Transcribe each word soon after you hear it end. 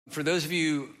For those of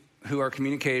you who are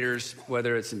communicators,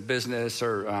 whether it's in business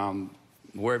or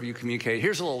wherever you communicate,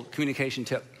 here's a little communication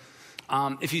tip.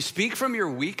 If you speak from your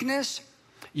weakness,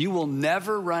 you will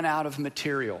never run out of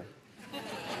material.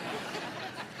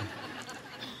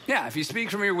 Yeah, if you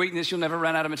speak from your weakness, you'll never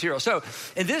run out of material. So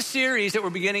in this series that we're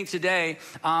beginning today,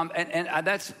 and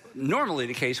that's normally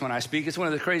the case when I speak. It's one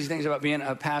of the crazy things about being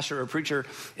a pastor or preacher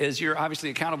is you're obviously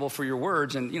accountable for your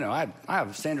words. And, you know, I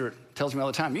have Sandra tells me all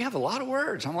the time, you have a lot of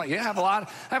words. I'm like, yeah, I have a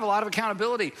lot of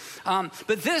accountability.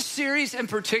 But this series in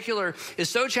particular is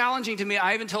so challenging to me.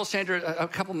 I even told Sandra a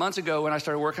couple months ago when I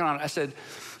started working on it, I said,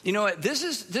 you know what, this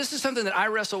is something that I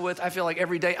wrestle with, I feel like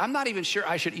every day. I'm not even sure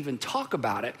I should even talk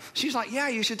about it. She's like, yeah,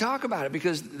 you should talk about it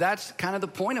because that's kind of the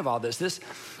point of all this.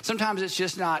 Sometimes it's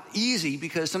just not easy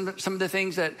because some of the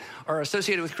things that are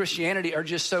associated with Christianity are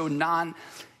just so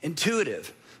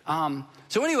non-intuitive.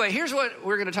 So anyway, here's what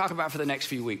we're going to talk about for the next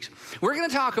few weeks. We're going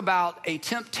to talk about a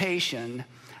temptation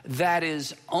that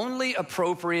is only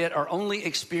appropriate or only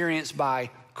experienced by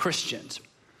Christians.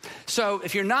 So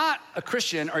if you're not a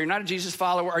Christian or you're not a Jesus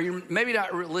follower or you're maybe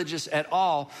not religious at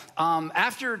all,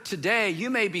 after today, you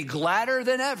may be gladder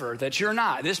than ever that you're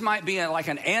not. This might be like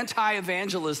an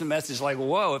anti-evangelism message like,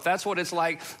 whoa, if that's what it's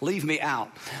like, leave me out.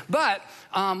 But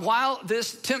while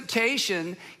this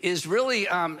temptation is really,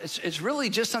 it's really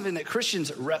just something that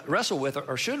Christians wrestle with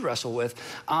or should wrestle with,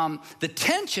 the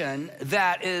tension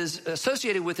that is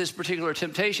associated with this particular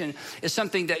temptation is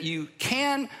something that you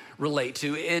can relate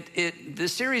to.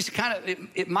 This series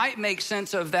it might make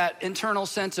sense of that internal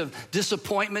sense of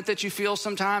disappointment that you feel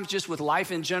sometimes just with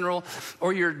life in general,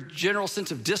 or your general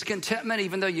sense of discontentment,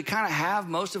 even though you kind of have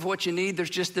most of what you need. There's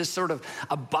just this sort of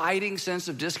abiding sense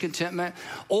of discontentment.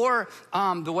 Or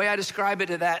the way I describe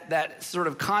it, that sort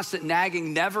of constant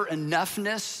nagging never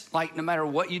enoughness, like no matter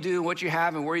what you do, what you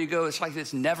have, and where you go, it's like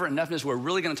this never enoughness. We're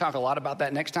really going to talk a lot about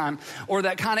that next time. Or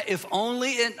that kind of if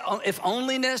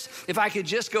onlyness, if I could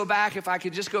just go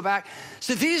back.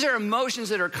 So these are emotions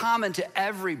that are common to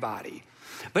everybody.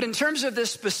 But in terms of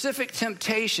this specific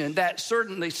temptation that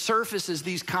certainly surfaces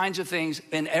these kinds of things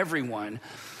in everyone,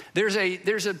 there's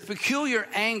a peculiar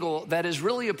angle that is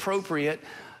really appropriate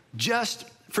just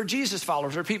for Jesus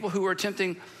followers or people who are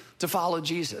attempting to follow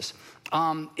Jesus.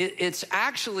 It's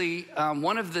actually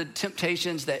one of the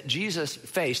temptations that Jesus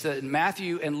faced. That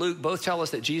Matthew and Luke both tell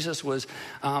us that Jesus was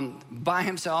by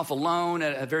himself, alone,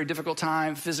 at a very difficult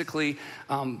time, physically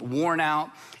worn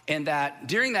out, and that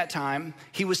during that time,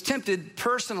 he was tempted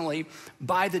personally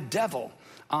by the devil.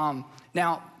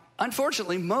 Now,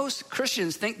 unfortunately, most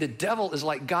Christians think the devil is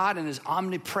like God and is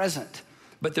omnipresent,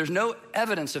 but there's no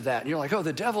evidence of that. And you're like, oh,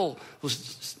 the devil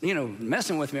was,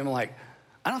 messing with me. I'm like,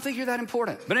 I don't think you're that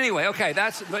important. But anyway, okay,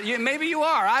 maybe you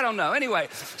are. I don't know. Anyway,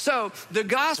 so the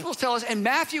Gospels tell us, and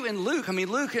Matthew and Luke,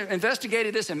 Luke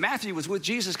investigated this, and Matthew was with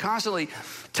Jesus constantly,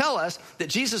 tell us that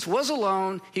Jesus was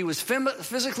alone, he was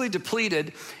physically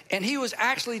depleted, and he was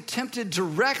actually tempted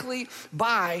directly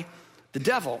by the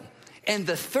devil. And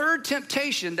the third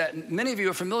temptation that many of you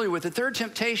are familiar with, the third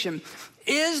temptation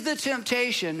is the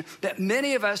temptation that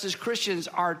many of us as Christians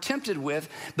are tempted with,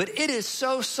 but it is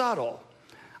so subtle.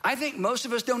 I think most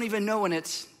of us don't even know when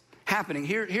it's happening.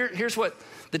 Here's what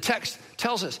the text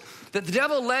tells us. That the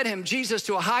devil led him, Jesus,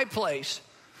 to a high place,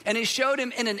 and he showed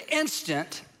him in an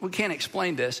instant, we can't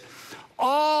explain this,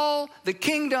 all the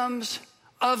kingdoms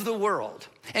of the world.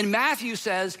 And Matthew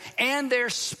says, and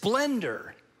their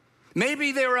splendor.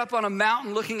 Maybe they were up on a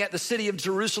mountain looking at the city of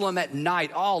Jerusalem at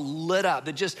night, all lit up,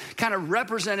 that just kind of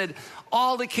represented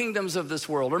all the kingdoms of this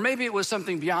world. Or maybe it was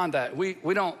something beyond that. We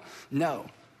don't know.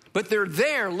 But they're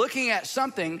there looking at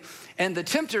something, and the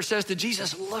tempter says to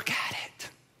Jesus, look at it.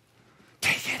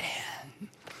 Take it in.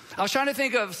 I was trying to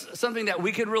think of something that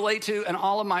we could relate to, and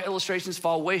all of my illustrations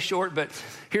fall way short, but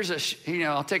here's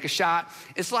I'll take a shot.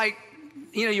 It's like,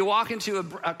 you walk into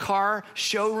a car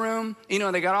showroom,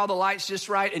 and they got all the lights just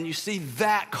right, and you see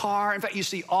that car. In fact, you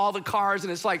see all the cars,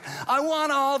 and it's like, I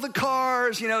want all the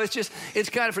cars. It's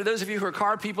kind of, for those of you who are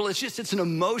car people, it's an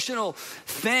emotional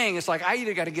thing. It's like, I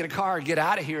either got to get a car or get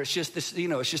out of here. It's just this,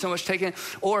 it's just so much taken.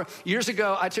 Or years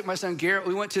ago, I took my son Garrett,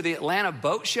 we went to the Atlanta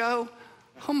boat show.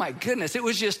 Oh my goodness, it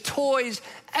was just toys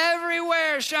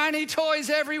everywhere, shiny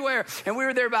toys everywhere. And we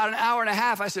were there about an hour and a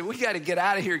half. I said, we got to get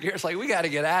out of here. Garrett's like, we got to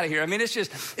get out of here. It's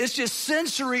just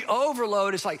sensory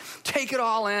overload. It's like, take it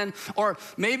all in. Or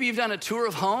maybe you've done a tour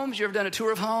of homes. You ever done a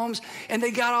tour of homes? And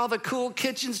they got all the cool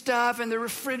kitchen stuff, and the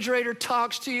refrigerator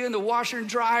talks to you, and the washer and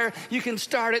dryer, you can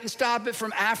start it and stop it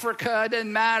from Africa. It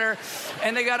doesn't matter.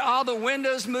 And they got all the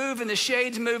windows move and the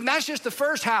shades move. And that's just the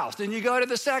first house. Then you go to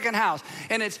the second house.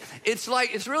 And it's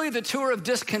really the tour of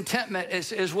discontentment.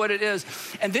 It's is what it is.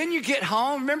 And then you get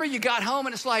home. Remember, you got home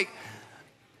and it's like,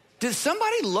 did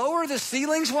somebody lower the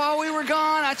ceilings while we were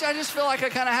gone? I just feel like I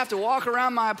kind of have to walk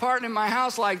around my apartment, my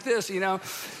house like this, you know?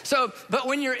 So, but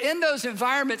when you're in those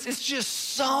environments, it's just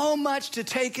so much to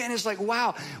take in. It's like,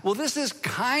 wow, well, this is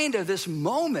kind of this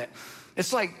moment.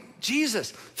 It's like,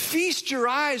 Jesus, feast your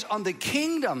eyes on the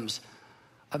kingdoms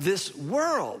of this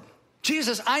world.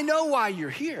 Jesus, I know why you're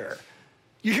here.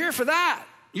 You're here for that.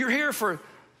 You're here for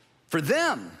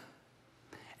them.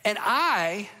 And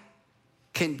I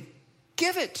can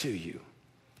give it to you.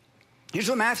 Here's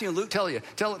what Matthew and Luke tell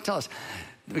us.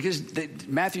 Because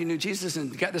Matthew knew Jesus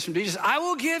and got this from Jesus. I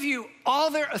will give you all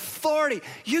their authority.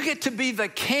 You get to be the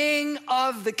king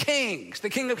of the kings, the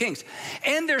king of kings.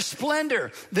 And their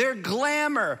splendor, their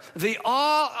glamour, the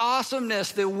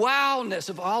awesomeness, the wowness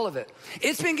of all of it.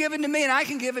 It's been given to me and I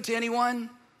can give it to anyone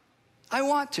I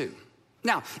want to.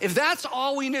 Now, if that's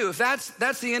all we knew, if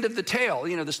that's the end of the tale,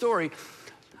 you know, the story,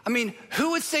 I mean,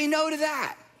 who would say no to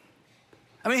that?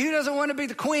 I mean, who doesn't want to be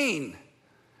the queen?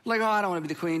 Like, oh, I don't want to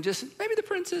be the queen, just maybe the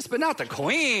princess, but not the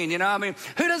queen, you know? I mean,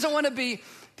 who doesn't want to be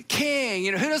the king?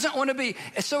 You know, who doesn't want to be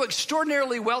so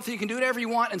extraordinarily wealthy you can do whatever you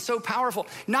want and so powerful?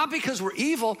 Not because we're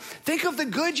evil. Think of the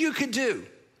good you could do.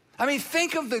 I mean,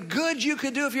 think of the good you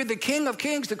could do if you're the king of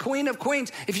kings, the queen of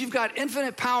queens, if you've got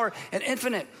infinite power and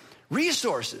infinite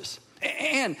resources.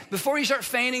 And before you start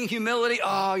feigning humility,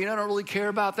 oh, you know, I don't really care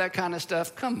about that kind of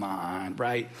stuff. Come on,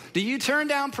 right? Do you turn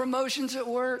down promotions at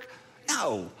work?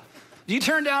 No. Do you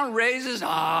turn down raises?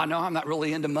 Oh, no, I'm not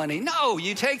really into money. No,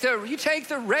 you take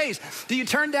the raise. Do you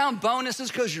turn down bonuses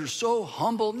because you're so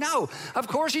humble? No, of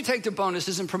course you take the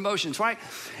bonuses and promotions, right?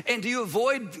 And do you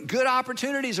avoid good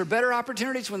opportunities or better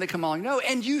opportunities when they come along? No,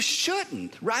 and you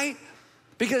shouldn't, right?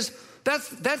 Because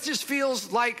that just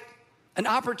feels like an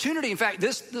opportunity. In fact,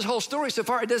 this whole story so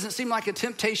far, it doesn't seem like a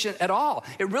temptation at all.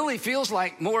 It really feels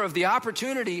like more of the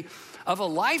opportunity of a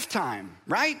lifetime,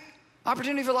 right?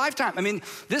 Opportunity of a lifetime. I mean,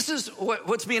 this is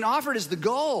what's being offered is the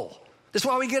goal. That's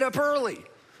why we get up early.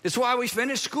 It's why we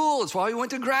finished school. It's why we went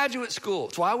to graduate school.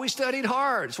 It's why we studied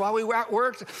hard. It's why we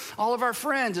worked all of our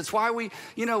friends. It's why we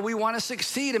want to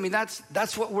succeed. I mean,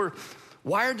 that's what we're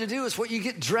wired to do. It's what you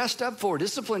get dressed up for,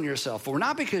 discipline yourself for.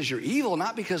 Not because you're evil,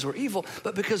 not because we're evil,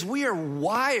 but because we are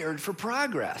wired for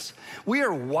progress. We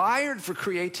are wired for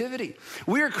creativity.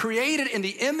 We are created in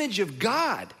the image of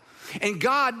God. And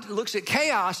God looks at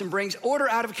chaos and brings order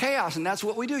out of chaos. And that's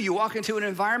what we do. You walk into an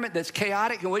environment that's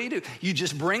chaotic, and what do? You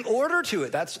just bring order to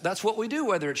it. That's what we do,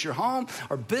 whether it's your home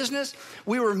or business.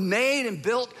 We were made and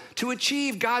built to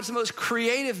achieve God's the most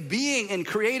creative being and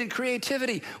created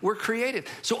creativity. We're creative.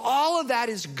 So all of that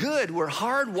is good. We're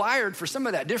hardwired for some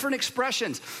of that. Different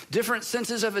expressions, different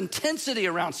senses of intensity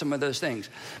around some of those things.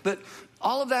 But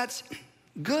all of that's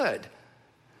good.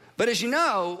 But as you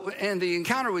know, in the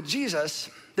encounter with Jesus,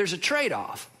 there's a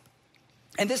trade-off.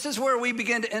 And this is where we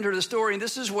begin to enter the story, and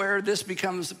this is where this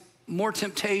becomes more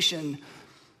temptation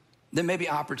than maybe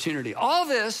opportunity. All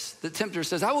this, the tempter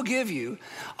says, I will give you.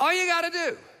 All you got to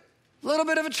do, a little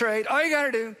bit of a trade, all you got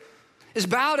to do is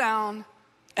bow down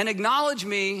and acknowledge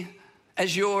me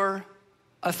as your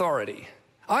authority.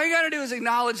 All you got to do is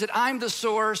acknowledge that I'm the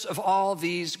source of all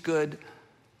these good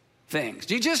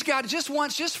things. You just got to,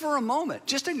 just for a moment,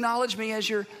 just acknowledge me as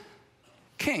your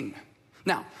king.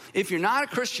 Now, if you're not a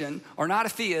Christian or not a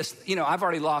theist, you know, I've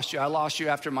already lost you. I lost you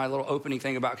after my little opening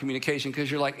thing about communication because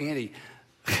you're like, Andy,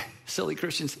 silly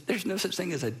Christians, there's no such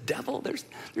thing as a devil. There's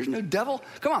no devil.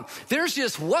 Come on. There's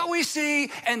just what we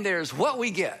see and there's what we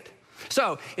get.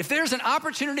 So if there's an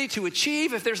opportunity to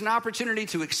achieve, if there's an opportunity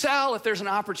to excel, if there's an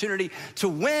opportunity to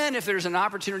win, if there's an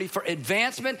opportunity for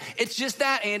advancement, it's just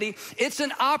that, Andy. It's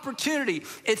an opportunity.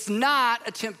 It's not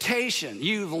a temptation.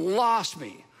 You've lost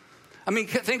me. I mean,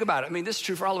 think about it. I mean, this is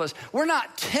true for all of us. We're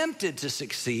not tempted to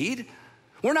succeed.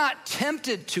 We're not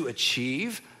tempted to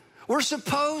achieve. We're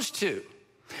supposed to.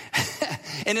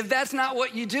 And if that's not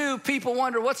what you do, people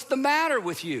wonder, what's the matter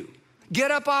with you? Get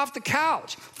up off the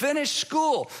couch, finish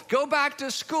school, go back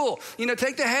to school, you know,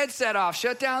 take the headset off,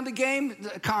 shut down the game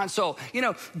console, you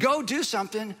know, go do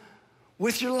something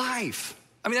with your life.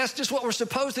 I mean, that's just what we're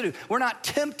supposed to do. We're not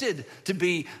tempted to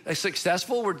be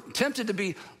successful. We're tempted to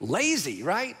be lazy,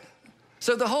 right?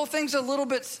 So the whole thing's a little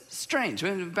bit strange.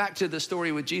 Back to the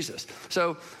story with Jesus.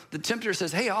 So the tempter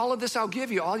says, hey, all of this I'll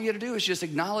give you. All you got to do is just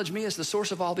acknowledge me as the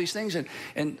source of all these things and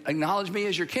acknowledge me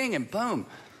as your king, and boom,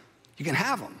 you can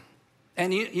have them.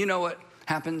 And you know what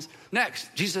happens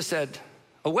next. Jesus said,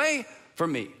 away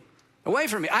from me. Away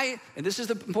from me. And this is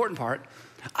the important part.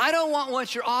 I don't want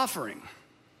what you're offering.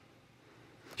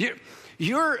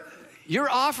 You're you're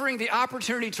offering the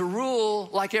opportunity to rule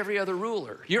like every other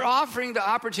ruler. You're offering the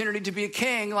opportunity to be a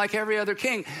king like every other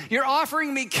king. You're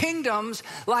offering me kingdoms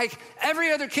like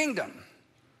every other kingdom.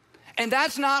 And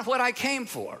that's not what I came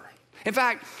for. In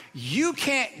fact, you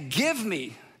can't give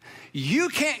me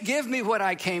what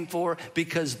I came for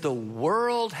because the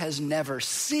world has never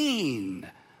seen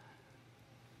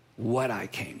what I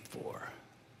came for.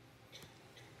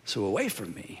 So away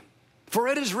from me. For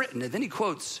it is written, and then he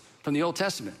quotes from the Old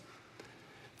Testament,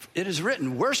 it is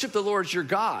written, worship the Lord your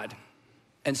God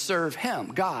and serve him,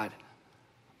 God,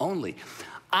 only.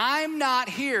 I'm not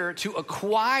here to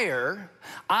acquire,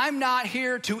 I'm not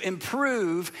here to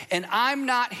improve, and I'm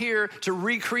not here to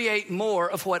recreate more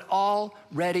of what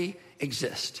already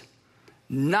exists.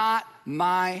 Not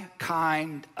my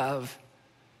kind of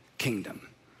kingdom.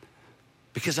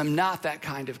 Because I'm not that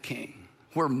kind of king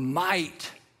where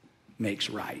might makes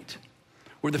right,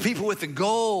 where the people with the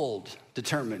gold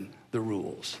determine the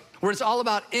rules, where it's all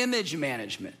about image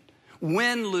management,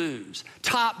 win, lose,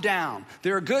 top down.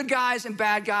 There are good guys and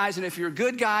bad guys, and if you're a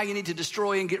good guy, you need to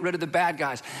destroy and get rid of the bad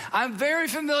guys. I'm very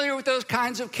familiar with those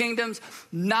kinds of kingdoms,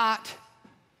 not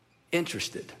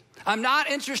interested. I'm not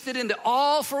interested in the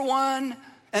all for one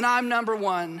and I'm number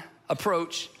one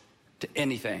approach to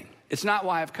anything. It's not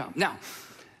why I've come. Now,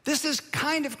 this is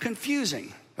kind of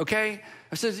confusing, okay?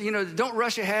 I said, don't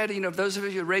rush ahead. Those of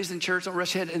you who are raised in church, don't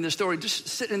rush ahead in the story. Just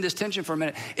sit in this tension for a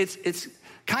minute. It's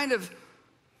kind of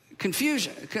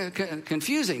confusing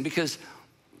because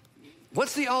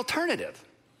what's the alternative?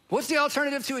 What's the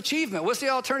alternative to achievement? What's the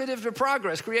alternative to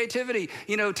progress, creativity,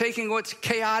 taking what's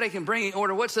chaotic and bringing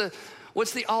order? What's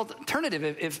the alternative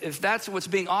if that's what's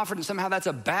being offered and somehow that's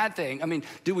a bad thing? I mean,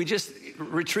 do we just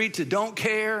retreat to don't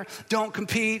care, don't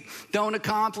compete, don't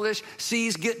accomplish,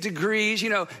 C's get degrees,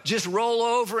 just roll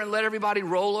over and let everybody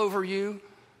roll over you?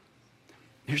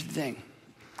 Here's the thing.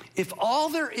 If all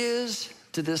there is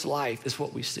to this life is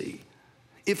what we see,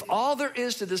 if all there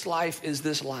is to this life is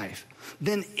this life,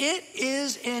 then it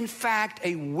is in fact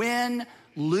a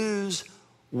win-lose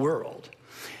world.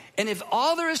 And if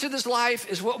all there is to this life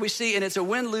is what we see and it's a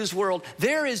win-lose world,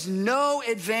 there is no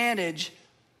advantage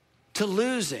to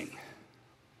losing.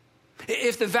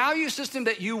 If the value system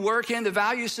that you work in, the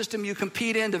value system you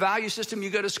compete in, the value system you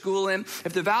go to school in,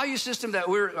 if the value system that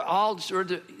we're all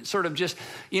sort of just,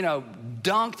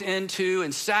 dunked into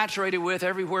and saturated with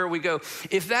everywhere we go,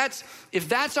 if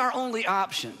that's our only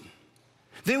option,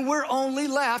 then we're only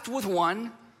left with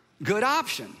one good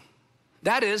option.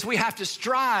 That is, we have to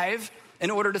strive in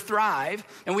order to thrive,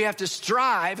 and we have to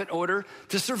strive in order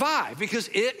to survive because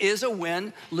it is a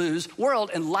win-lose world.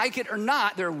 And like it or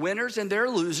not, there are winners and there are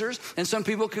losers, and some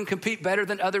people can compete better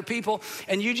than other people,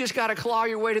 and you just got to claw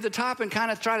your way to the top and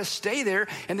kind of try to stay there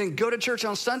and then go to church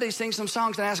on Sunday, sing some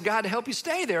songs, and ask God to help you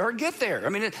stay there or get there. I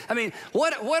mean,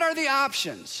 what are the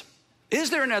options?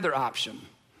 Is there another option?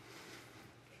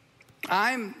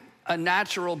 I'm a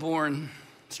natural-born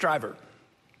striver.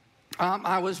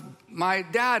 My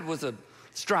dad was a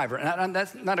striver, and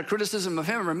that's not a criticism of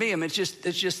him or me. I mean, it's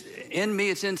just in me.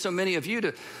 It's in so many of you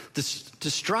to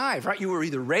strive, right? You were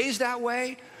either raised that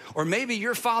way, or maybe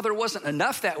your father wasn't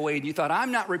enough that way, and you thought,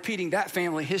 I'm not repeating that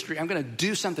family history. I'm going to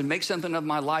do something, make something of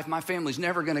my life. My family's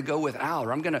never going to go without,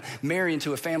 or I'm going to marry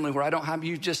into a family where I don't have.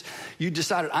 You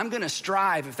decided I'm going to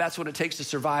strive if that's what it takes to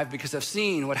survive, because I've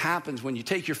seen what happens when you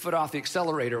take your foot off the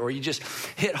accelerator, or you just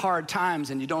hit hard times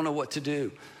and you don't know what to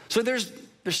do. So there's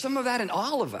some of that in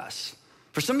all of us.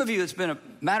 For some of you, it's been a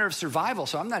matter of survival,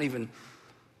 so I'm not even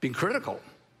being critical.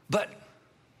 But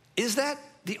is that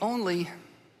the only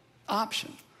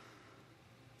option?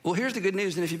 Well, here's the good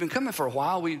news, and if you've been coming for a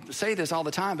while, we say this all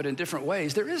the time, but in different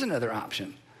ways, there is another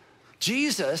option.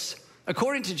 Jesus,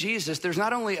 according to Jesus, there's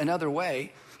not only another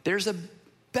way, there's a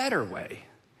better way.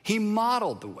 He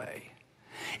modeled the way.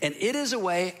 And it is a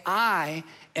way I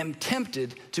am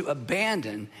tempted to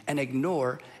abandon and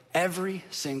ignore every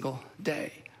single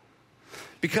day.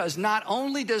 Because not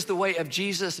only does the way of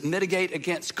Jesus mitigate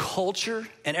against culture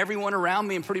and everyone around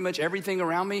me and pretty much everything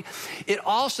around me, it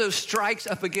also strikes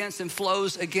up against and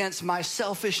flows against my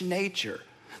selfish nature,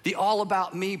 the all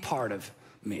about me part of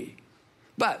me.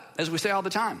 But as we say all the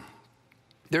time,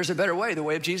 there's a better way. The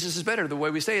way of Jesus is better. The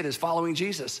way we say it is following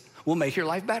Jesus will make your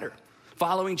life better.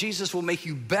 Following Jesus will make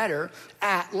you better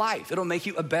at life. It'll make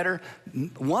you a better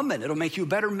woman. It'll make you a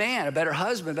better man, a better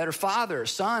husband, a better father,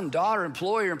 son, daughter,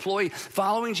 employer, employee.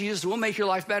 Following Jesus will make your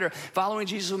life better. Following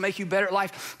Jesus will make you better at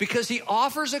life because he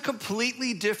offers a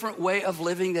completely different way of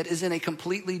living that is in a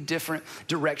completely different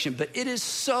direction. But it is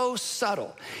so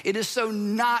subtle. It is so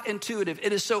not intuitive.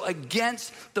 It is so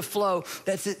against the flow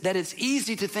that it's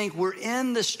easy to think we're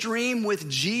in the stream with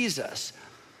Jesus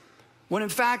when in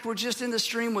fact we're just in the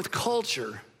stream with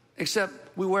culture, except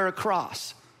we wear a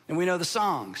cross and we know the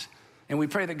songs and we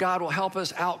pray that God will help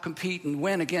us out-compete and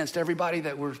win against everybody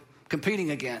that we're competing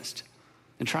against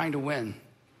and trying to win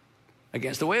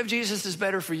against. The way of Jesus is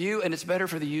better for you, and it's better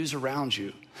for the yous around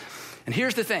you. And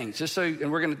here's the thing, and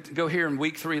we're going to go here in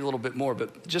week 3 a little bit more,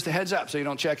 but just a heads up so you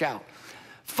don't check out.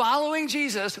 Following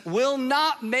Jesus will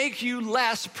not make you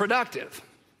less productive.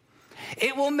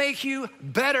 It will make you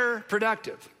better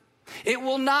productive. It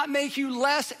will not make you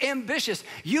less ambitious.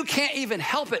 You can't even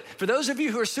help it. For those of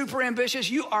you who are super ambitious,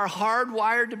 you are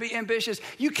hardwired to be ambitious.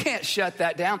 You can't shut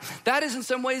that down. That is in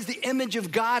some ways the image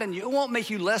of God, and it won't make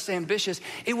you less ambitious.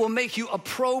 It will make you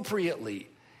appropriately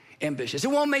ambitious. It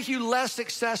won't make you less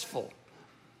successful,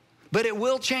 but it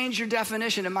will change your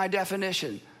definition and my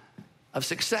definition of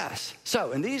success.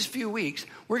 So in these few weeks,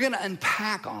 we're going to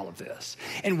unpack all of this,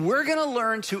 and we're going to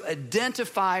learn to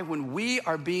identify when we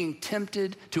are being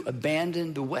tempted to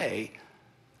abandon the way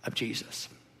of Jesus.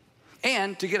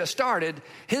 And to get us started,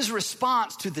 his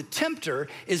response to the tempter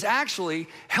is actually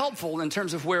helpful in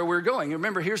terms of where we're going.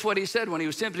 Remember, here's what he said when he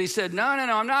was tempted. He said, no,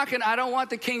 I don't want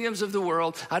the kingdoms of the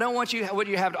world. I don't want what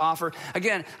you have to offer.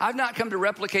 Again, I've not come to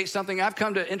replicate something. I've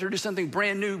come to introduce something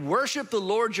brand new. Worship the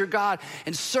Lord your God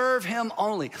and serve him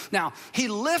only. Now, he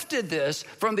lifted this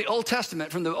from the Old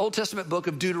Testament book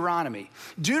of Deuteronomy.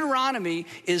 Deuteronomy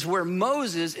is where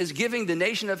Moses is giving the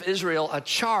nation of Israel a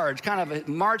charge, kind of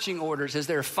marching orders as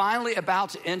they're finally about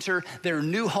to enter their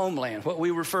new homeland, what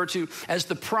we refer to as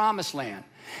the promised land.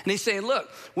 And he's saying, look,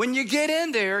 when you get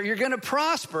in there, you're going to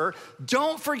prosper.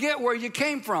 Don't forget where you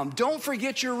came from. Don't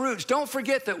forget your roots. Don't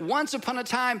forget that once upon a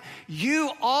time,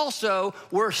 you also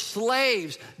were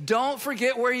slaves. Don't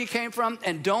forget where you came from,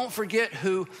 and don't forget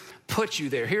who put you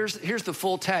there. Here's the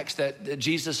full text that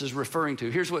Jesus is referring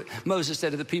to. Here's what Moses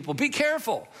said to the people. Be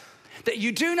careful that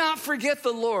you do not forget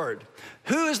the Lord,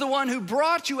 who is the one who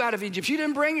brought you out of Egypt. You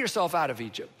didn't bring yourself out of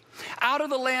Egypt, out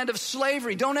of the land of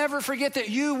slavery. Don't ever forget that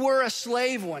you were a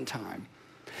slave one time.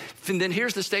 And then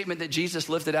here's the statement that Jesus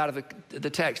lifted out of the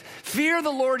text. Fear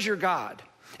the Lord your God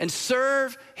and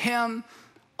serve him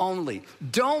only.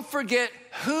 Don't forget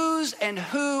whose and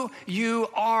who you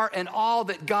are and all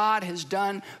that God has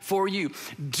done for you.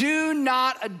 Do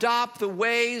not adopt the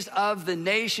ways of the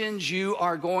nations you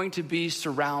are going to be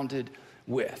surrounded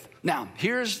with. Now,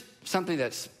 here's something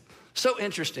that's so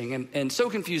interesting and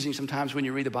so confusing sometimes when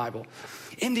you read the Bible.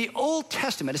 In the Old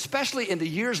Testament, especially in the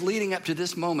years leading up to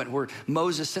this moment where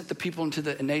Moses sent the people to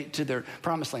their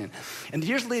promised land, in the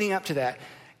years leading up to that,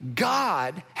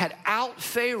 God had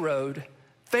out-Pharaoh'd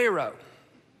Pharaoh.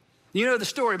 You know the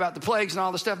story about the plagues and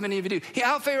all the stuff many of you do. He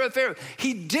out-Pharaoh'd Pharaoh.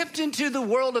 He dipped into the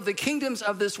world of the kingdoms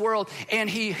of this world, and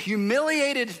he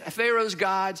humiliated Pharaoh's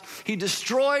gods. He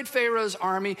destroyed Pharaoh's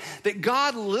army. That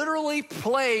God literally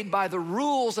played by the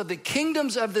rules of the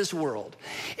kingdoms of this world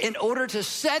in order to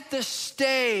set the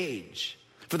stage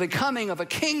for the coming of a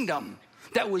kingdom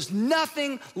that was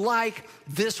nothing like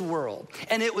this world.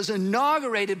 And it was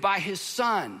inaugurated by his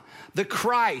son, the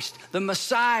Christ, the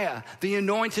Messiah, the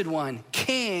anointed one,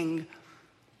 King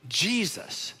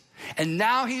Jesus. And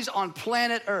now he's on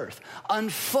planet Earth,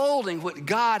 unfolding what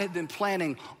God had been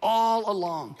planning all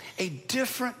along. A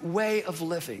different way of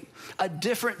living, a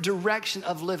different direction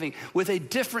of living with a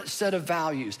different set of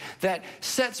values that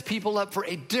sets people up for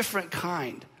a different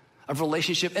kind of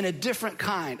relationship and a different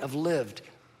kind of lived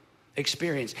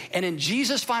experience. And in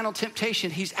Jesus' final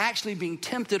temptation, he's actually being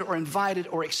tempted or invited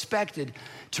or expected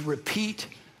to repeat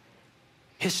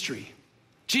history.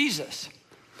 Jesus,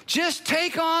 just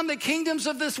take on the kingdoms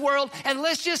of this world and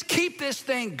let's just keep this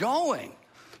thing going.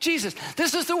 Jesus,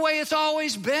 this is the way it's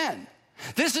always been.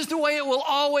 This is the way it will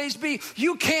always be.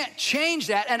 You can't change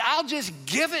that, and I'll just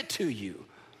give it to you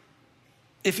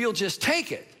if you'll just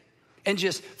take it and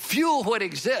just fuel what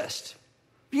exists.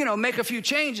 You know, make a few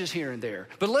changes here and there.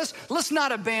 But let's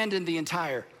not abandon the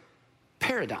entire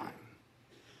paradigm.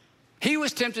 He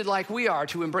was tempted like we are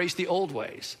to embrace the old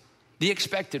ways, the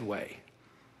expected way,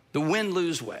 the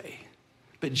win-lose way.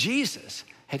 But Jesus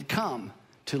had come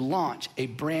to launch a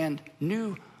brand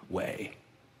new way,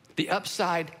 the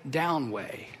upside down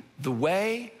way, the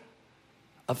way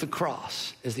of the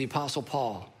cross, as the Apostle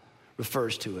Paul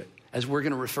refers to it, as we're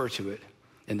going to refer to it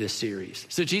in this series.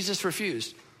 So Jesus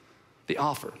refused the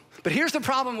offer. But here's the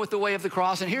problem with the way of the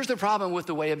cross, and here's the problem with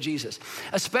the way of Jesus.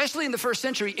 Especially in the first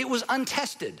century, it was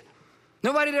untested.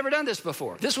 Nobody had ever done this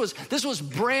before. This was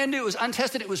brand new. It was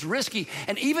untested. It was risky.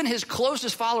 And even his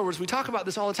closest followers, we talk about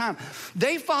this all the time,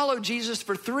 they followed Jesus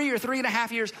for 3 or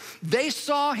 3.5 years. They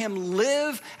saw him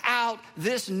live out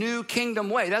this new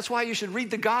kingdom way. That's why you should read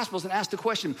the Gospels and ask the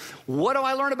question, what do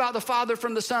I learn about the Father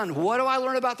from the Son? What do I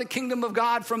learn about the kingdom of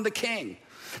God from the King?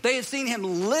 They had seen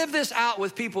him live this out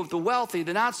with people, the wealthy,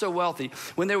 the not so wealthy,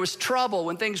 when there was trouble,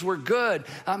 when things were good.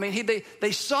 I mean,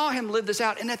 they saw him live this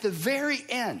out. And at the very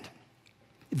end,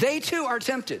 they too are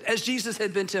tempted, as Jesus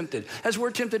had been tempted, as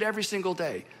we're tempted every single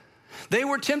day. They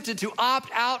were tempted to opt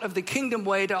out of the kingdom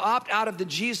way, to opt out of the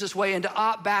Jesus way, and to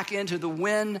opt back into the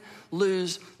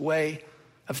win-lose way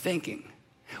of thinking.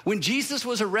 When Jesus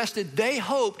was arrested, they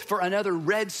hoped for another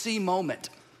Red Sea moment,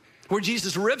 where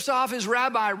Jesus rips off his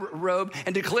rabbi robe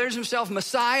and declares himself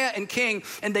Messiah and King,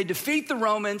 and they defeat the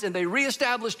Romans, and they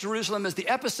reestablish Jerusalem as the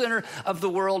epicenter of the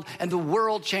world, and the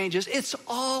world changes. It's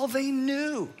all they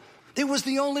knew. It was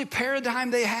the only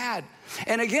paradigm they had.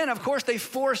 And again, of course, they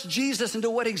forced Jesus into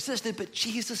what existed, but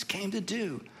Jesus came to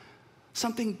do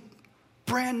something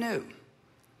brand new,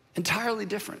 entirely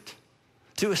different,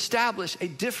 to establish a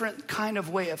different kind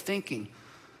of way of thinking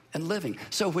and living.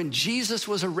 So when Jesus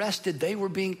was arrested, they were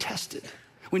being tested.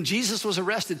 When Jesus was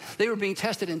arrested, they were being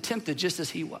tested and tempted just as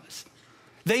he was.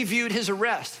 They viewed his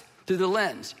arrest through the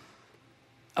lens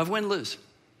of win-lose.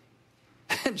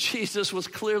 And Jesus was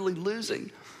clearly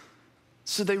losing.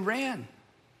 So they ran,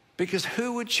 because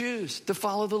who would choose to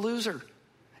follow the loser?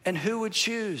 And who would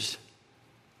choose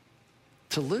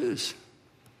to lose?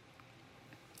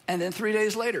 And then 3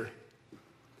 days later,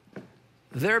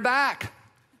 they're back.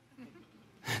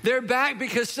 They're back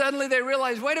because suddenly they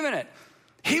realized, wait a minute,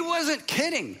 he wasn't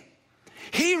kidding.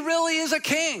 He really is a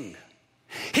king.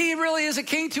 He really is a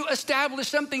king to establish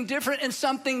something different and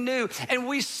something new. And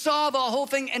we saw the whole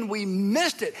thing and we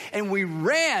missed it and we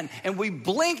ran and we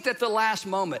blinked at the last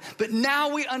moment. But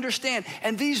now we understand.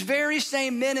 And these very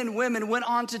same men and women went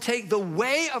on to take the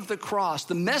way of the cross,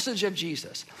 the message of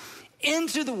Jesus,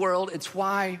 into the world. It's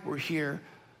why we're here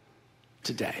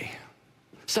today.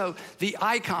 So the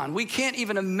icon, we can't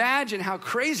even imagine how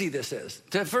crazy this is.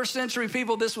 To first century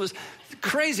people, this was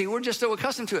crazy. We're just so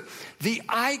accustomed to it. The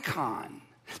icon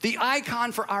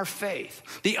for our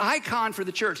faith, the icon for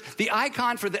the church, the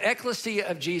icon for the ecclesia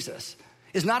of Jesus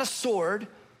is not a sword,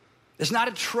 it's not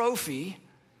a trophy,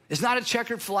 it's not a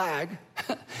checkered flag,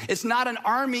 it's not an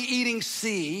army eating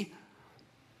sea,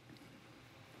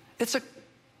 it's a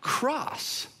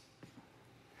cross.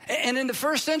 And in the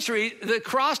first century, the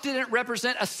cross didn't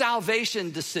represent a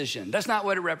salvation decision. That's not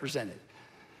what it represented.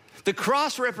 The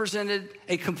cross represented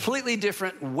a completely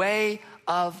different way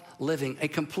of living, a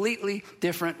completely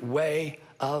different way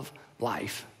of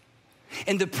life.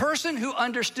 And the person who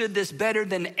understood this better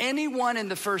than anyone in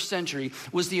the first century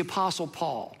was the Apostle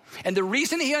Paul. And the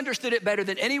reason he understood it better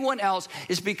than anyone else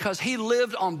is because he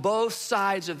lived on both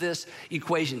sides of this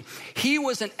equation. He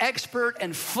was an expert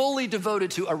and fully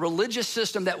devoted to a religious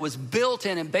system that was built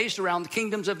in and based around the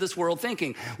kingdoms of this world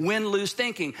thinking, win-lose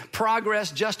thinking,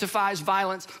 progress justifies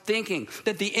violence thinking,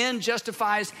 that the end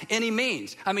justifies any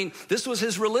means. I mean, this was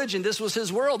his religion, this was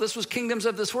his world, this was kingdoms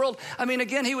of this world. I mean,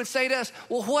 again, he would say to us,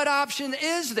 well, what option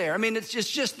is there? I mean, it's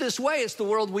just this way. It's the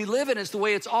world we live in. It's the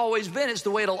way it's always been. It's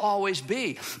the way it'll always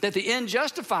be. That the end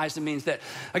justifies it means that,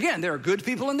 again, there are good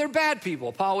people and there are bad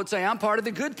people. Paul would say, I'm part of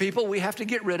the good people. We have to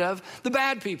get rid of the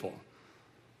bad people.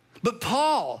 But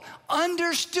Paul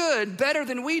understood better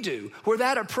than we do where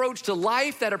that approach to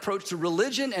life, that approach to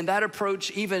religion, and that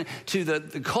approach even to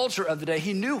the culture of the day,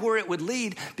 he knew where it would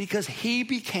lead because he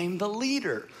became the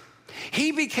leader.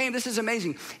 This is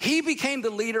amazing, he became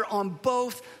the leader on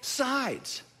both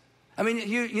sides. I mean,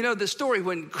 you know the story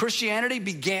when Christianity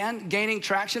began gaining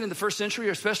traction in the first century,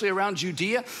 especially around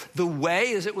Judea, the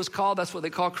way, as it was called, that's what they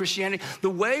call Christianity, the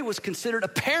way was considered a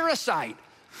parasite.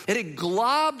 It had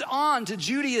globbed on to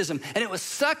Judaism, and it was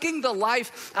sucking the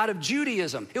life out of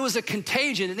Judaism. It was a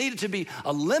contagion. It needed to be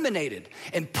eliminated,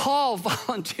 and Paul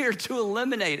volunteered to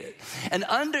eliminate it. And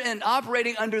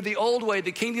operating under the old way,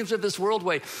 the kingdoms of this world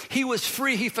way, he was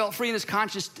free. He felt free in his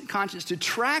conscience to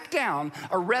track down,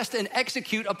 arrest, and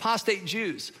execute apostate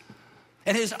Jews.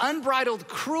 And his unbridled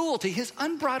cruelty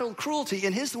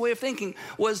in his way of thinking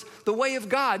was the way of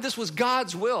God. This was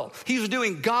God's will. He was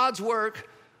doing God's work,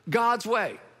 God's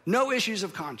way. No issues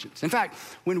of conscience. In fact,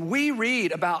 when we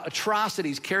read about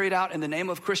atrocities carried out in the name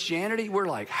of Christianity, we're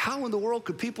like, how in the world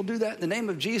could people do that in the name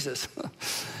of Jesus?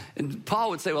 And Paul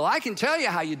would say, well, I can tell you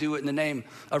how you do it in the name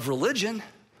of religion.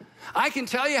 I can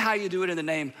tell you how you do it in the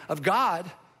name of God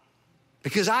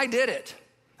because I did it.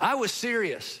 I was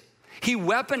serious. He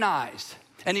weaponized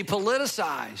and he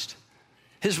politicized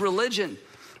his religion.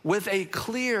 with a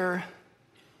clear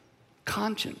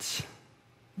conscience.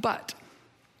 But,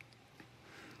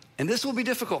 and this will be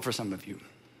difficult for some of you.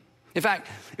 In fact,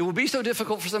 it will be so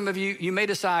difficult for some of you, you may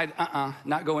decide,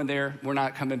 not going there, we're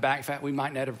not coming back. In fact, we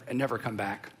might never come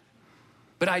back.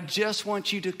 But I just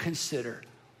want you to consider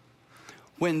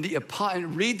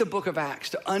and read the book of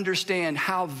Acts to understand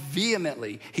how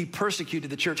vehemently he persecuted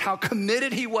the church, how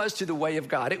committed he was to the way of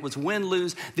God. It was win,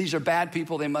 lose. These are bad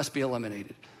people. They must be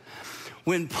eliminated.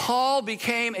 When Paul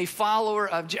became a follower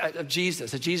of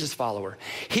Jesus, a Jesus follower,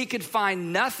 he could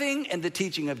find nothing in the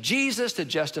teaching of Jesus to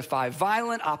justify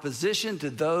violent opposition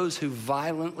to those who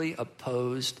violently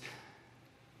opposed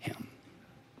him.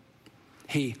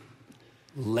 He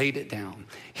laid it down.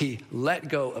 He let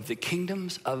go of the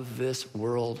kingdoms of this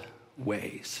world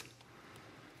ways.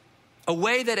 A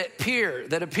way that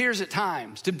appears at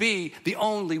times to be the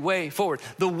only way forward.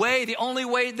 The only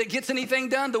way that gets anything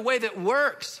done, the way that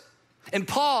works. And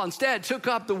Paul instead took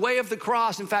up the way of the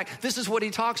cross. In fact, this is what he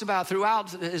talks about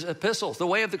throughout his epistles, the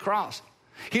way of the cross.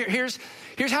 Here's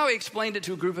how he explained it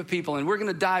to a group of people, and we're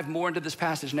going to dive more into this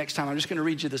passage next time. I'm just going to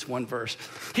read you this one verse.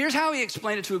 Here's how he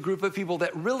explained it to a group of people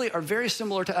that really are very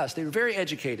similar to us. They were very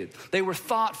educated. They were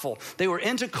thoughtful. They were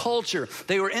into culture.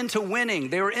 They were into winning.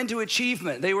 They were into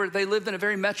achievement. They lived in a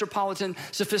very metropolitan,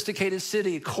 sophisticated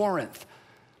city, Corinth.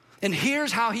 And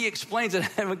here's how he explains it.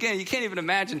 And again, you can't even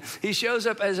imagine. He shows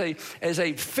up as a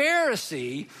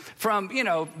Pharisee from,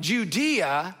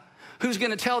 Judea, who's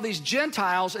going to tell these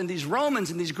Gentiles and these Romans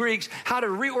and these Greeks how to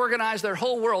reorganize their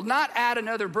whole world, not add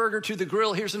another burger to the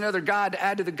grill. Here's another god to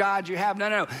add to the gods you have.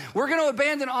 No. We're going to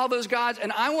abandon all those gods,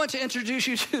 and I want to introduce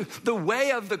you to the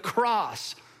way of the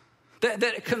cross that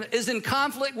is in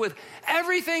conflict with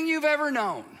everything you've ever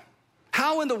known.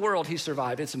 How in the world he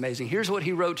survived, it's amazing. Here's what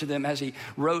he wrote to them as he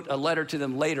wrote a letter to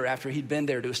them later after he'd been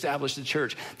there to establish the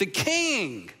church. The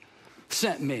king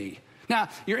sent me. Now,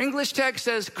 your English text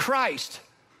says Christ,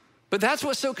 but that's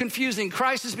what's so confusing.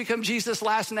 Christ has become Jesus'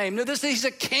 last name. No, he's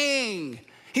a king.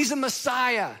 He's a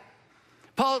Messiah.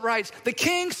 Paul writes, the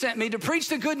king sent me to preach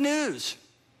the good news,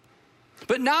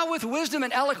 but not with wisdom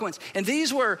and eloquence. And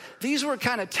these were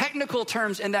kind of technical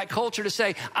terms in that culture to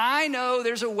say, I know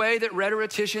there's a way that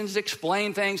rhetoricians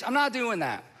explain things. I'm not doing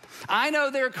that. I know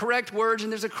there are correct words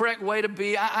and there's a correct way to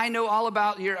be. I know all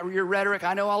about your rhetoric.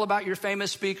 I know all about your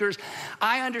famous speakers.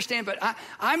 I understand, but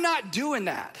I'm not doing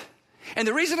that. And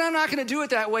the reason I'm not going to do it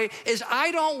that way is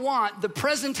I don't want the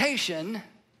presentation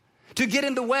to get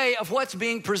in the way of what's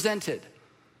being presented.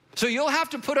 So you'll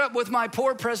have to put up with my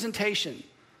poor presentation,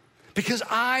 because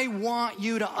I want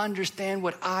you to understand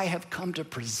what I have come to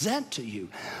present to you.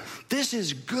 This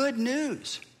is good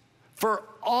news for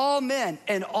all men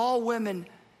and all women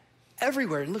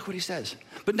everywhere. And look what he says.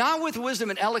 But not with wisdom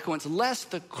and eloquence,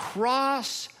 lest the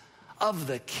cross of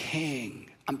the king.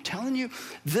 I'm telling you,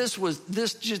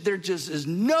 there just is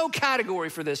no category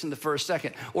for this in the first,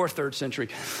 second, or third century.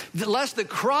 Lest the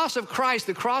cross of Christ,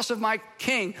 the cross of my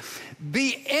king,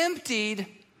 be emptied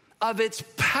of its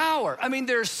power. I mean,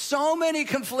 there's so many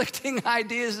conflicting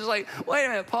ideas. It's like, wait a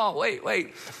minute, Paul,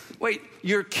 wait.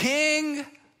 Your king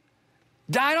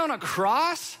died on a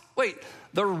cross? Wait,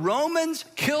 the Romans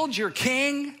killed your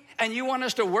king and you want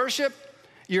us to worship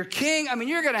your king? I mean,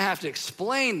 you're going to have to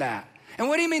explain that. And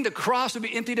what do you mean the cross would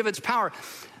be emptied of its power?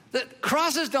 The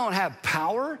crosses don't have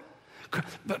power.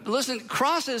 But listen,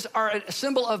 crosses are a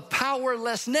symbol of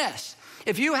powerlessness.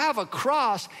 If you have a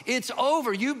cross, it's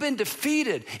over. You've been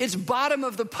defeated. It's bottom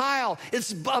of the pile.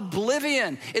 It's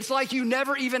oblivion. It's like you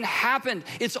never even happened.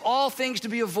 It's all things to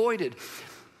be avoided.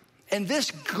 And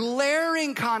this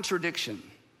glaring contradiction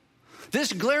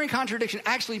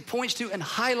actually points to and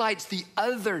highlights the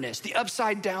otherness, the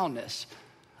upside downness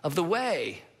of the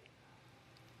way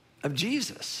of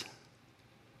Jesus.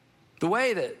 The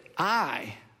way that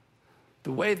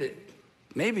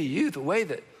maybe you, the way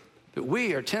that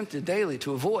we are tempted daily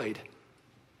to avoid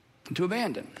and to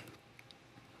abandon.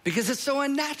 Because it's so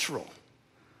unnatural.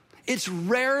 It's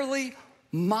rarely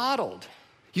modeled.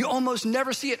 You almost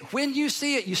never see it. When you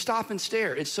see it, you stop and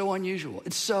stare. It's so unusual.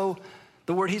 It's so,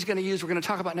 the word he's going to use, we're going to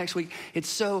talk about next week, it's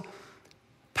so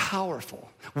powerful.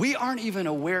 We aren't even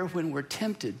aware when we're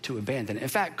tempted to abandon it. In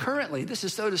fact, currently, this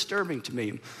is so disturbing to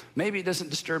me. Maybe it doesn't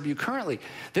disturb you currently.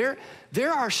 There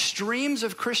are streams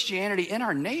of Christianity in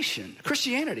our nation,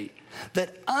 Christianity,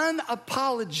 that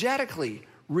unapologetically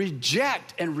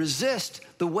reject and resist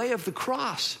the way of the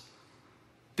cross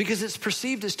because it's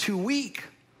perceived as too weak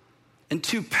and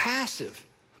too passive.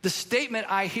 The statement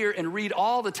I hear and read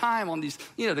all the time on these,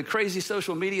 the crazy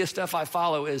social media stuff I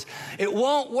follow is, it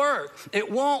won't work,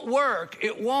 it won't work,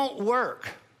 it won't work.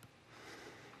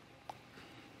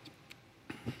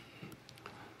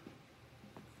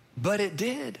 but it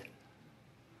did.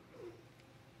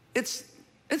 It's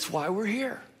why we're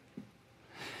here.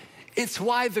 It's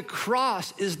why the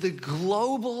cross is the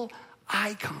global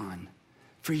icon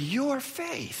for your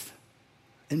faith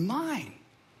and mine.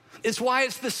 It's why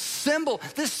it's this symbol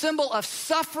of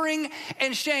suffering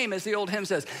and shame, as the old hymn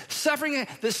says.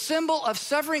 The symbol of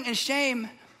suffering and shame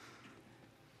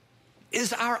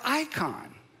is our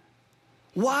icon.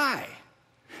 Why?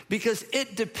 Because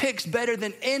it depicts better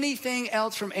than anything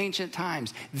else from ancient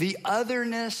times the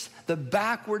otherness, the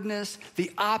backwardness,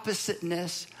 the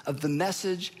oppositeness of the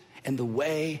message and the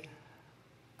way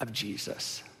of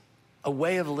Jesus. A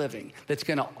way of living that's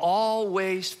gonna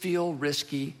always feel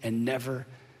risky and never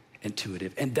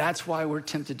intuitive. And that's why we're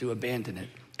tempted to abandon it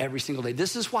every single day.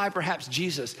 This is why perhaps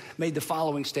Jesus made the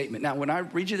following statement. Now, when I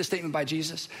read you the statement by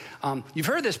Jesus, you've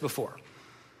heard this before.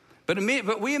 But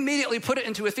we immediately put it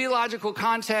into a theological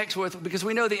context because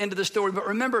we know the end of the story. But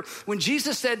remember, when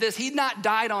Jesus said this, he'd not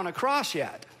died on a cross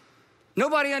yet.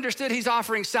 Nobody understood he's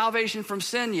offering salvation from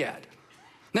sin yet.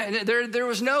 There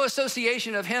was no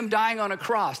association of him dying on a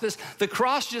cross. The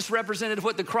cross just represented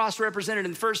what the cross represented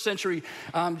in first century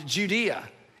Judea.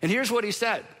 And here's what he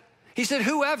said. He said,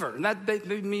 whoever, and that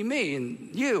would mean me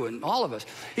and you and all of us.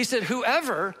 He said,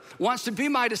 whoever wants to be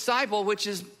my disciple, which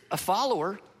is a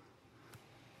follower,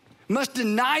 must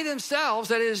deny themselves.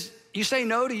 That is, you say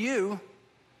no to you,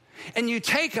 and you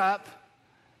take up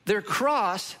their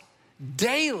cross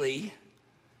daily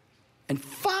and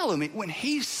follow me. When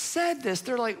he said this,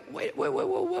 they're like, wait,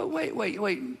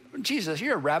 Jesus,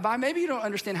 you're a rabbi. Maybe you don't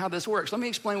understand how this works. Let me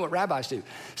explain what rabbis do.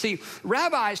 See,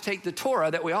 rabbis take the Torah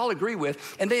that we all agree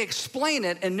with, and they explain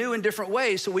it in new and different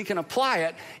ways so we can apply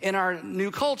it in our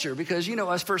new culture. Because, you know,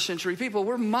 us first century people,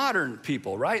 we're modern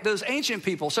people, right? Those ancient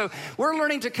people. So we're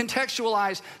learning to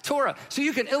contextualize Torah. So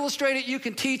you can illustrate it, you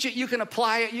can teach it, you can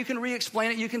apply it, you can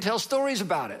re-explain it, you can tell stories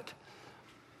about it.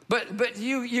 But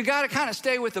you got to kind of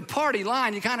stay with the party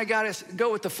line. You kind of got to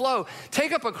go with the flow.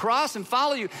 Take up a cross and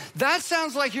follow you. That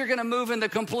sounds like you're going to move in the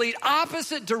complete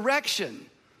opposite direction.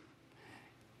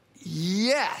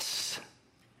 Yes.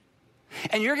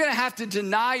 And you're going to have to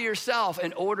deny yourself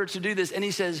in order to do this. And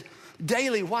he says,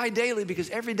 daily. Why daily? Because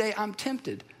every day I'm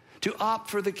tempted to opt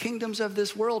for the kingdoms of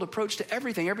this world approach to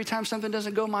everything. Every time something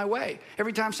doesn't go my way,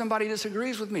 every time somebody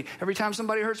disagrees with me, every time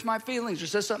somebody hurts my feelings or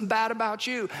says something bad about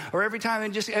you, or every time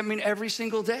every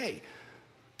single day.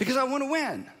 Because I want to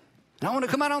win, and I want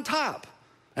to come out on top,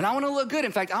 and I want to look good.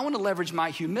 In fact, I want to leverage my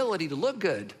humility to look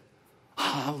good.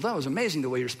 Oh, that was amazing the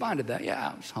way you responded to that. Yeah,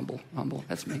 I was humble,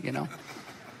 that's me, you know.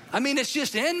 I mean, it's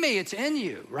just in me, it's in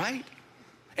you, right?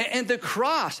 And the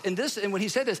cross, and when he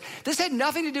said this had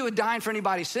nothing to do with dying for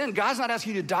anybody's sin. God's not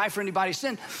asking you to die for anybody's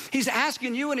sin. He's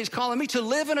asking you and he's calling me to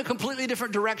live in a completely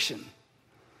different direction.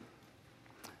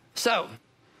 So,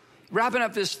 wrapping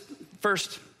up this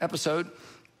first episode,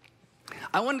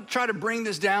 I want to try to bring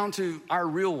this down to our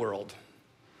real world.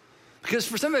 Because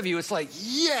for some of you, it's like,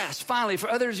 yes, finally. For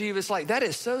others of you, it's like, that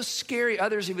is so scary.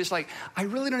 Others of you, it's like, I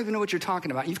really don't even know what you're talking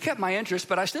about. You've kept my interest,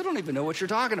 but I still don't even know what you're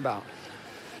talking about.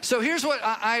 So here's what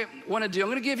I want to do. I'm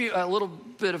going to give you a little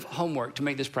bit of homework to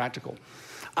make this practical.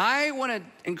 I want to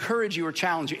encourage you or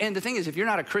challenge you. And the thing is, if you're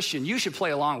not a Christian, you should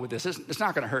play along with this. It's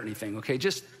not going to hurt anything, okay?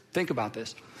 Just think about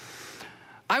this.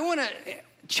 I want to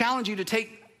challenge you to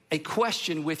take a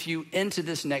question with you into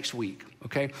this next week,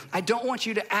 okay? I don't want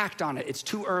you to act on it. It's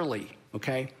too early,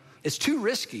 okay? It's too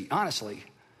risky, honestly.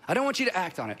 I don't want you to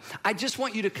act on it. I just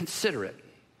want you to consider it.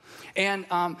 And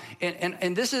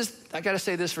this is, I got to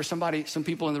say this for somebody, some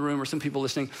people in the room or some people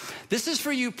listening. This is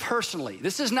for you personally.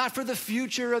 This is not for the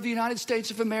future of the United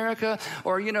States of America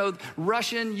or, you know,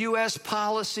 Russian U.S.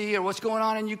 policy or what's going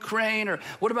on in Ukraine or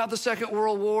what about the Second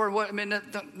World War?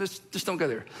 Just don't go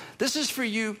there. This is for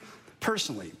you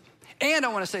personally. And I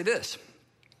want to say this.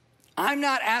 I'm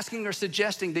not asking or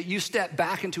suggesting that you step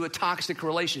back into a toxic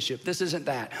relationship. This isn't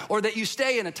that. Or that you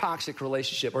stay in a toxic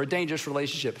relationship or a dangerous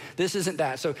relationship. This isn't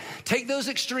that. So take those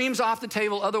extremes off the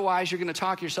table. Otherwise, you're going to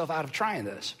talk yourself out of trying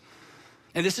this.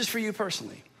 And this is for you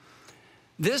personally.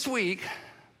 This week,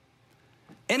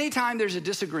 anytime there's a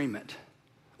disagreement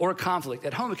or a conflict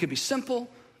at home, it could be simple.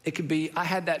 It could be, I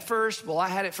had that first. Well, I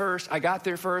had it first. I got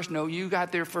there first. No, you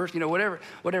got there first. You know,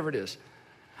 whatever it is.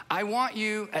 I want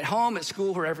you at home, at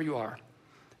school, wherever you are,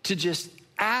 to just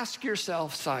ask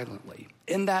yourself silently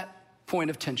in that point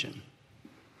of tension,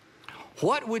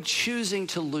 what would choosing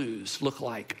to lose look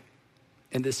like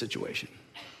in this situation?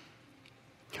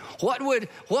 What would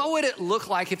it look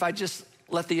like if I just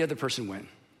let the other person win?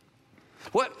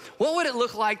 What would it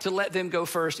look like to let them go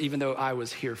first even though I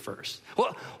was here first?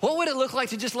 What would it look like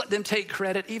to just let them take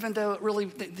credit even though it really,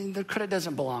 the credit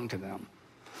doesn't belong to them?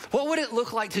 What would it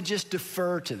look like to just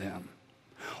defer to them?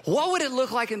 What would it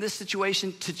look like in this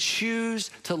situation to choose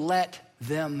to let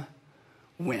them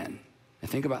win? And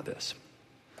think about this.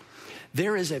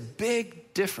 There is a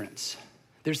big difference.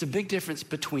 There's a big difference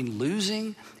between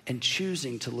losing and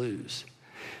choosing to lose.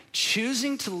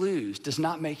 Choosing to lose does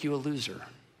not make you a loser.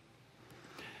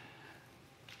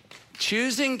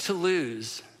 Choosing to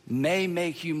lose may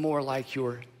make you more like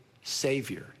your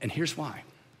Savior. And here's why.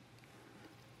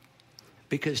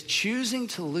 Because choosing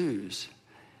to lose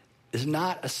is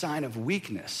not a sign of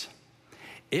weakness.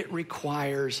 It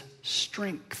requires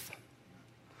strength.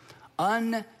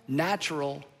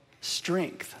 Unnatural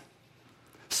strength.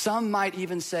 Some might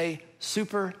even say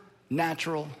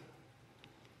supernatural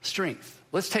strength.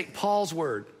 Let's take Paul's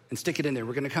word and stick it in there.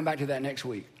 We're going to come back to that next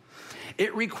week.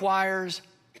 It requires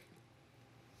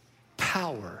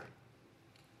power.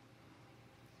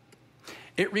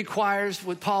 It requires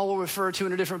what Paul will refer to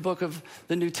in a different book of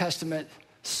the New Testament,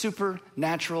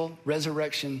 supernatural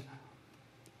resurrection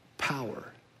power.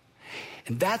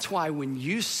 And that's why when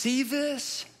you see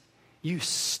this, you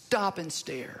stop and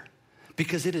stare,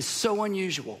 because it is so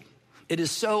unusual. It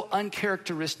is so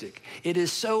uncharacteristic. It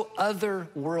is so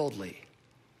otherworldly.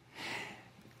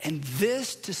 And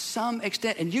this, to some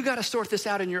extent, and you got to sort this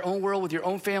out in your own world, with your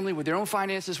own family, with your own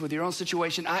finances, with your own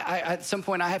situation. I at some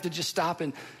point, I have to just stop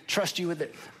and trust you with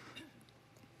it.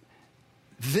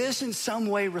 This in some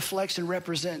way reflects and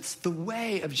represents the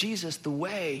way of Jesus, the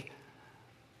way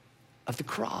of the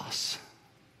cross.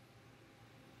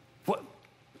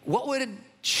 What would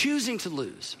choosing to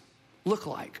lose look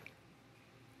like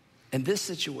in this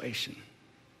situation?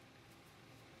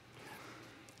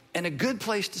 And a good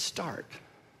place to start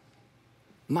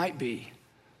might be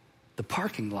the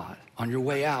parking lot on your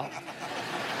way out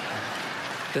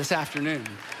this afternoon.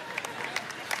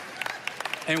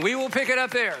 And we will pick it up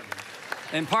there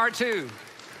in part 2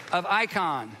 of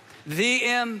Icon, the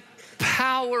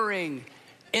empowering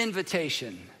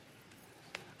invitation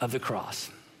of the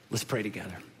cross. Let's pray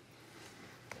together.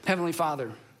 Heavenly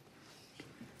Father,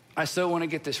 I so want to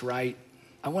get this right.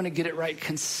 I want to get it right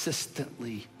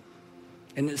consistently.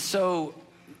 And it's so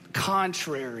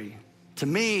contrary to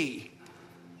me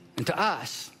and to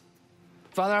us.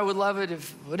 Father, I would love it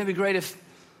wouldn't it be great if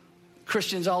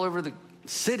Christians all over the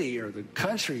city or the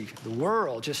country, the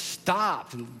world, just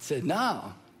stopped and said,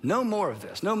 no more of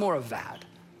this, no more of that.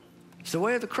 It's the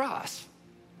way of the cross.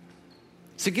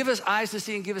 So give us eyes to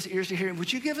see and give us ears to hear. And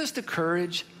would you give us the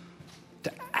courage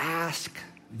to ask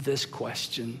this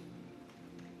question?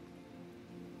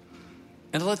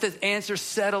 And let the answer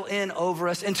settle in over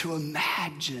us, and to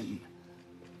imagine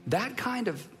that kind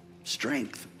of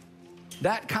strength,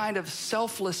 that kind of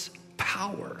selfless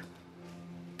power,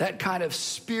 that kind of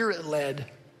spirit-led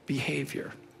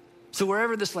behavior. So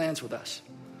wherever this lands with us,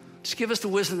 just give us the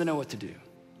wisdom to know what to do,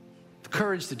 the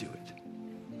courage to do it,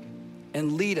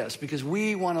 and lead us, because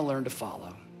we want to learn to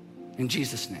follow. In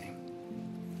Jesus' name,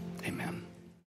 amen.